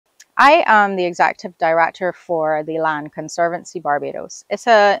I am the executive director for the Land Conservancy Barbados. It's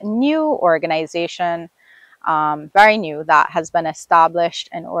a new organization, very new, that has been established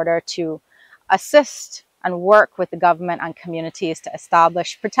in order to assist and work with the government and communities to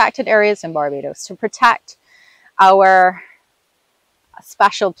establish protected areas in Barbados to protect our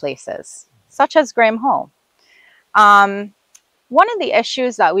special places, such as Graeme Hall. One of the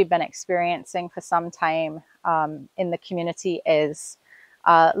issues that we've been experiencing for some time in the community is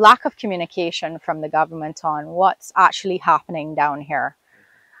lack of communication from the government on what's actually happening down here.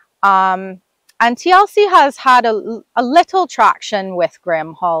 And TLC has had a little traction with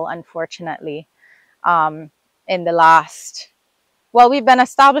Graeme Hall, unfortunately, in the last, well, we've been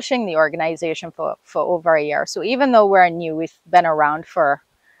establishing the organization for over a year. So even though we're new, we've been around for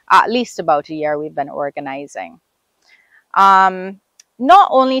at least about a year. We've been organizing. Not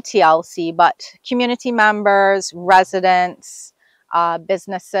only TLC, but community members, residents,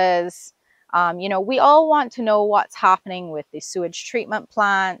 businesses, you know, we all want to know what's happening with the sewage treatment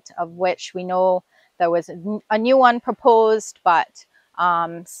plant, of which we know there was a new one proposed, but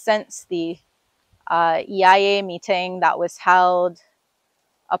since the EIA meeting that was held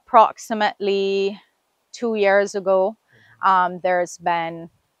approximately 2 years ago, there's been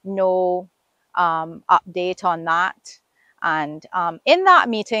no update on that. And in that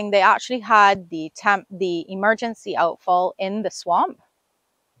meeting, they actually had the emergency outfall in the swamp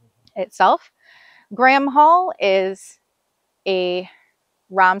itself. Graeme Hall is a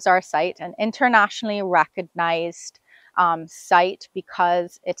Ramsar site, an internationally recognized site,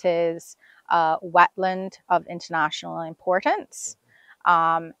 because it is a wetland of international importance.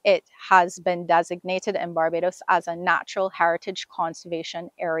 It has been designated in Barbados as a natural heritage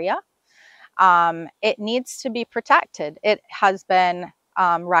conservation area. It needs to be protected. It has been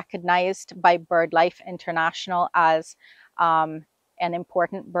recognized by BirdLife International as an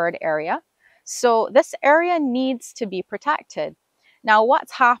important bird area. So this area needs to be protected. Now,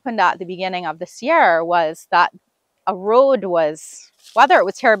 what's happened at the beginning of this year was that a road was, whether it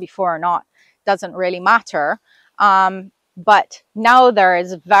was here before or not, doesn't really matter. But now there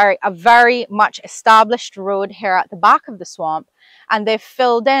is a very much established road here at the back of the swamp, and they've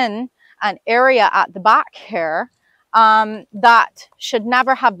filled in an area at the back here that should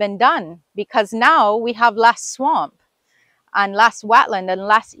never have been done, because now we have less swamp and less wetland and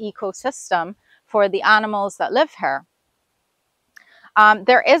less ecosystem for the animals that live here.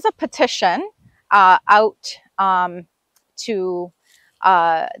 There is a petition out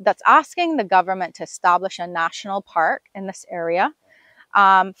that's asking the government to establish a national park in this area.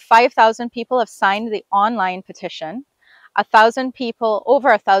 5,000 people have signed the online petition. Over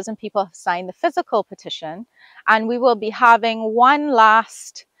 1,000 people have signed the physical petition, and we will be having one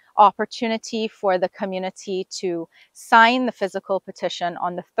last opportunity for the community to sign the physical petition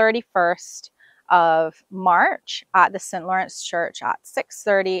on the 31st of March at the St. Lawrence Church at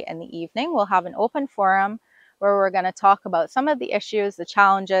 6:30 in the evening. We'll have an open forum where we're going to talk about some of the issues, the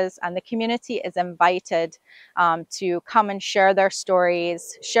challenges, and the community is invited to come and share their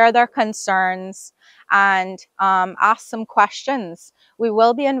stories, share their concerns, and ask some questions. We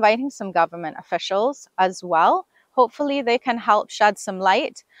will be inviting some government officials as well. Hopefully they can help shed some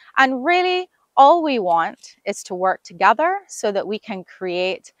light. And really, all we want is to work together so that we can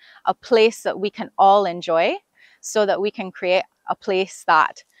create a place that we can all enjoy, so that we can create a place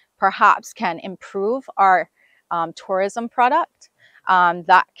that perhaps can improve our tourism product,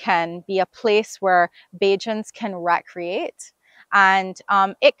 that can be a place where Bajans can recreate. And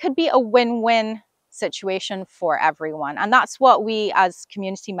it could be a win-win situation for everyone. And that's what we as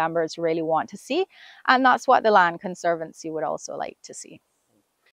community members really want to see. And that's what the Land Conservancy would also like to see.